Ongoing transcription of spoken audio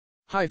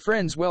Hi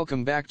friends,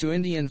 welcome back to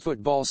Indian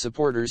Football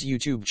Supporters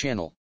YouTube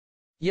channel.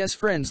 Yes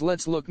friends,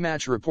 let's look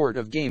match report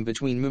of game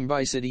between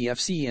Mumbai City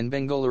FC and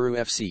Bengaluru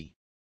FC.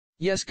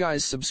 Yes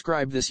guys,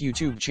 subscribe this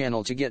YouTube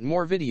channel to get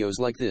more videos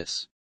like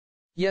this.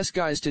 Yes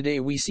guys, today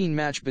we seen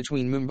match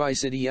between Mumbai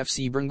City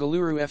FC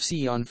Bengaluru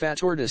FC on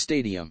Fatorda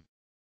Stadium.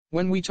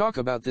 When we talk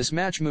about this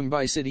match,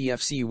 Mumbai City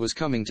FC was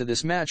coming to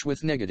this match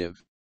with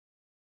negative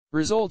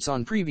results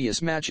on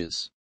previous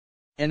matches.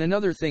 And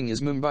another thing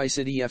is Mumbai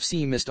City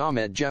FC missed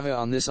Ahmed Jaha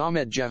on this.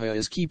 Ahmed Jaha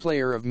is key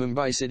player of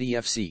Mumbai City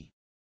FC.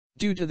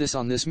 Due to this,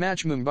 on this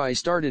match Mumbai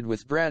started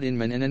with Brad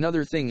Inman, and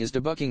another thing is De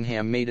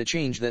Buckingham made a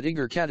change that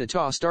Igor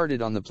Katata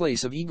started on the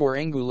place of Igor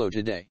Angulo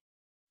today.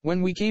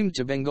 When we came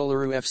to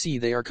Bengaluru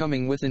FC, they are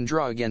coming with and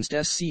draw against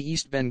SC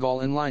East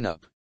Bengal, in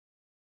lineup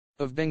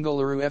of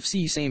Bengaluru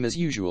FC same as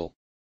usual.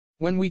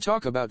 When we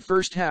talk about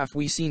first half,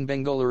 we seen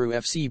Bengaluru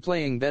FC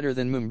playing better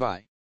than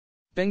Mumbai.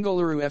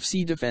 Bengaluru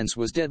FC defense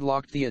was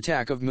deadlocked the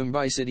attack of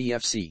Mumbai City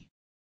FC.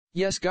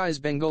 Yes guys,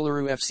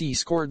 Bengaluru FC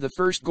scored the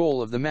first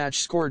goal of the match,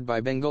 scored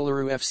by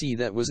Bengaluru FC.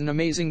 That was an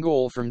amazing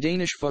goal from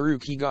Danish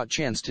Farouk. He got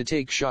chance to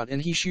take shot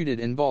and he shooted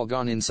and ball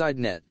gone inside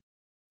net.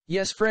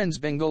 Yes friends,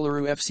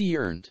 Bengaluru FC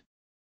earned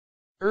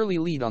early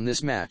lead on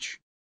this match.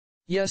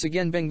 Yes,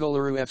 again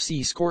Bengaluru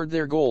FC scored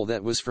their goal,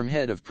 that was from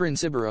head of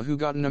Prince Ibra, who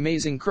got an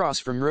amazing cross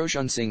from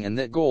Roshan Singh, and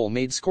that goal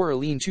made score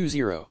lean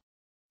 2-0.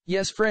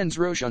 Yes friends,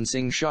 Roshan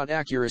Singh shot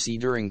accuracy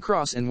during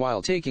cross, and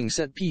while taking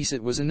set piece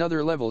it was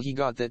another level. He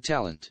got that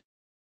talent.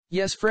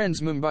 Yes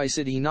friends, Mumbai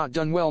City not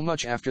done well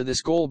much after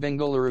this goal.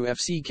 Bengaluru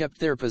FC kept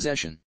their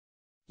possession.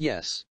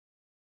 Yes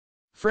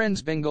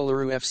friends,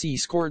 Bengaluru FC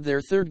scored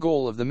their third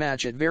goal of the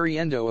match at very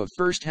end of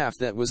first half.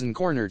 That was in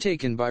corner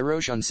taken by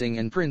Roshan Singh,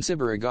 and Prince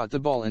Ibra got the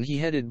ball and he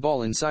headed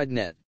ball inside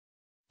net.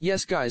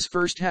 Yes guys,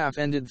 first half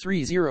ended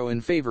 3-0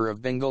 in favor of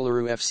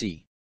Bengaluru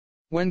FC.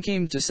 When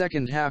came to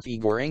second half,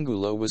 Igor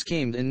Angulo was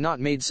camed and not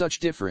made such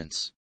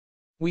difference.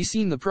 We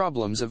seen the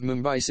problems of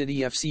Mumbai City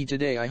FC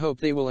today. I hope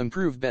they will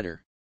improve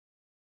better.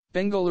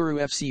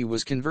 Bengaluru FC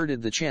was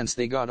converted the chance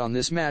they got on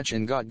this match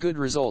and got good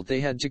result.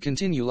 They had to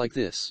continue like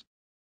this.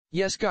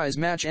 Yes guys,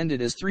 match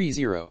ended as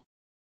 3-0.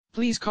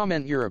 Please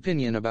comment your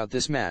opinion about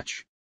this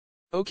match.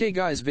 Okay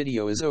guys,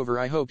 video is over.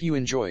 I hope you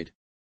enjoyed.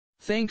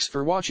 Thanks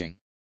for watching.